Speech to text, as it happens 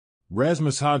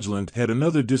Rasmus Hojlund had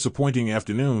another disappointing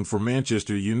afternoon for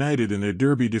Manchester United in their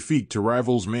derby defeat to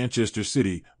rivals Manchester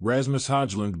City. Rasmus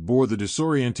Hojlund bore the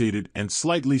disorientated and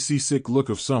slightly seasick look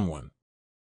of someone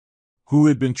who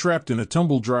had been trapped in a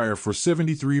tumble dryer for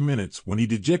 73 minutes when he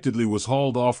dejectedly was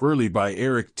hauled off early by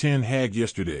Erik ten Hag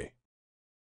yesterday.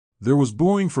 There was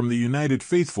booing from the United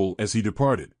faithful as he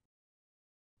departed.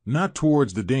 Not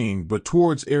towards the Dane but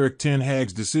towards Erik ten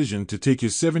Hag's decision to take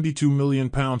his £72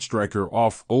 million striker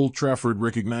off. Old Trafford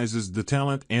recognizes the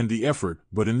talent and the effort,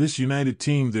 but in this United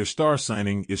team their star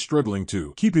signing is struggling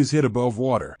to keep his head above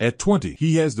water. At 20,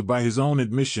 he has, by his own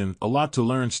admission, a lot to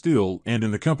learn still, and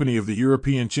in the company of the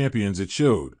European champions it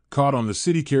showed, caught on the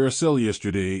City carousel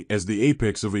yesterday as the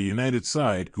apex of a United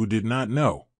side who did not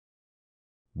know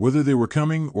whether they were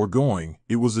coming or going.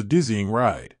 It was a dizzying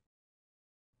ride.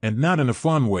 And not in a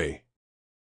fun way.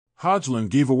 Hojlund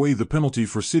gave away the penalty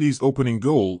for City's opening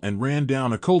goal and ran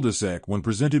down a cul-de-sac when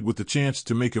presented with the chance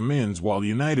to make amends while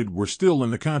United were still in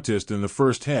the contest in the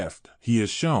first half. He has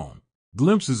shown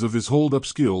glimpses of his hold-up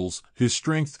skills, his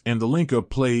strength, and the link-up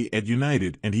play at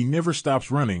United, and he never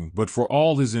stops running, but for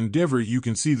all his endeavor you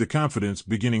can see the confidence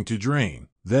beginning to drain.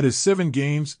 That is 7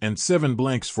 games and 7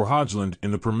 blanks for Hojlund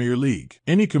in the Premier League.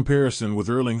 Any comparison with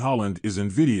Erling Haaland is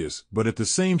invidious, but at the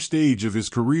same stage of his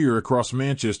career across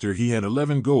Manchester he had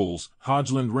 11 goals.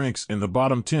 Hojlund ranks in the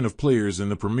bottom 10 of players in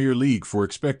the Premier League for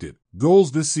expected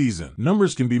goals this season.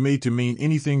 Numbers can be made to mean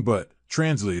anything but.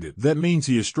 Translated, that means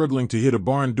he is struggling to hit a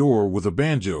barn door with a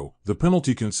banjo. The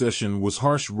penalty concession was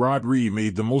harsh. Rodri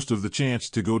made the most of the chance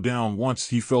to go down once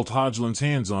he felt Hojlund's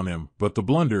hands on him, but the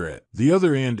blunder at the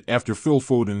other end after Phil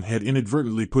Foden had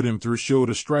inadvertently put him through showed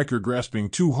a striker grasping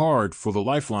too hard for the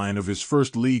lifeline of his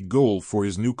first league goal for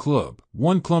his new club.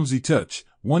 One clumsy touch,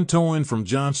 one toe-in from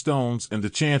John Stones, and the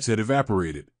chance had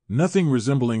evaporated. Nothing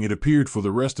resembling it appeared for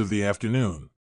the rest of the afternoon.